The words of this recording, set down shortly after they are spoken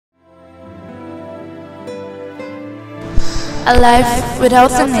A life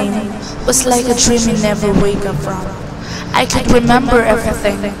without a name was like a dream you never wake up from. I could remember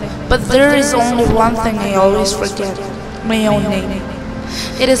everything, but there is only one thing I always forget, my own name.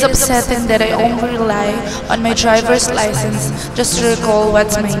 It is upsetting that I only rely on my driver's license just to recall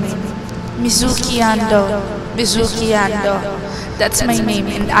what's my name. Mizuki Ando, Mizuki Ando. That's my name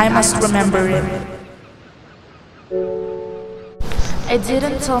and I must remember it. I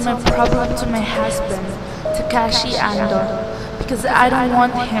didn't tell my problem to my husband, Takashi Ando, because I don't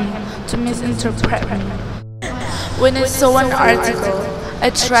want him to misinterpret me. When I saw an article, I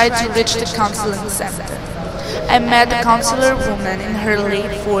tried to reach the counseling center. I met a counselor woman in her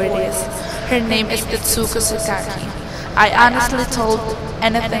late 40s. Her name is Tetsuko Sukaki. I honestly told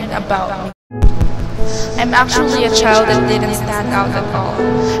anything about me. I'm actually a child that didn't stand out at all.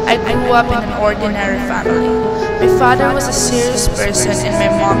 I grew up in an ordinary family. My father was a serious person and my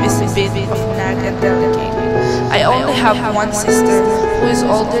mom is a bit of nag and delicate. I only have one sister who is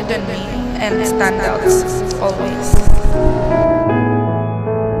older than me and standouts always.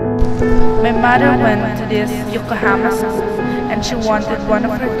 My mother went to this Yokohama school and she wanted one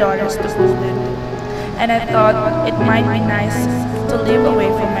of her daughters to go with. And I thought it might be nice to live away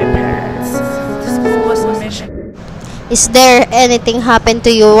from my parents. The school was a mission. Is there anything happened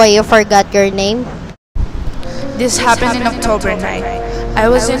to you why you forgot your name? This happened in October night. I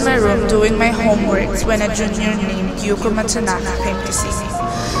was in my room doing my homeworks when a junior named Yuko Matsunaka came to see me.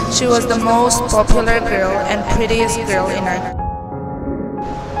 She was the most popular girl and prettiest girl in our group.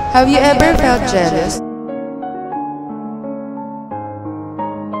 Have you ever felt jealous?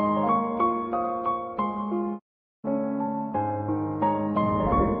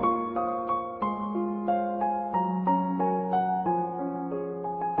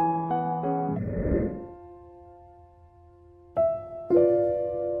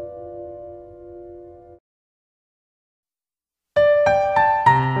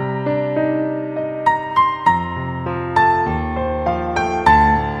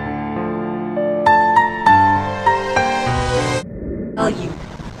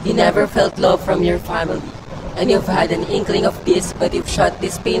 You never felt love from your family, and you've had an inkling of this, but you've shut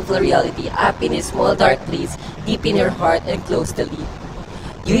this painful reality up in a small dark place deep in your heart and closed the lid.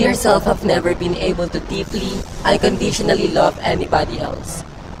 You yourself have never been able to deeply, unconditionally love anybody else.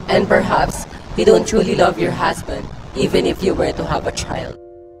 And perhaps you don't truly love your husband, even if you were to have a child.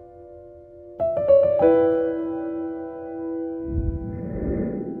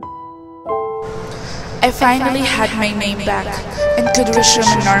 I finally had my name back and could resume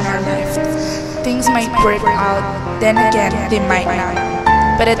a normal life. Things might work out, then again they might not.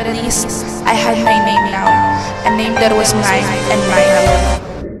 But at least I had my name now, a name that was mine and mine alone.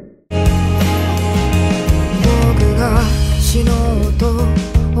 僕が死のうと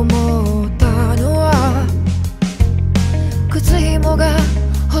思ったのは靴紐が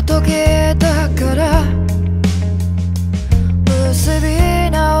ほどけたから結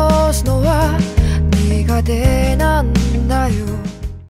び直すのは苦手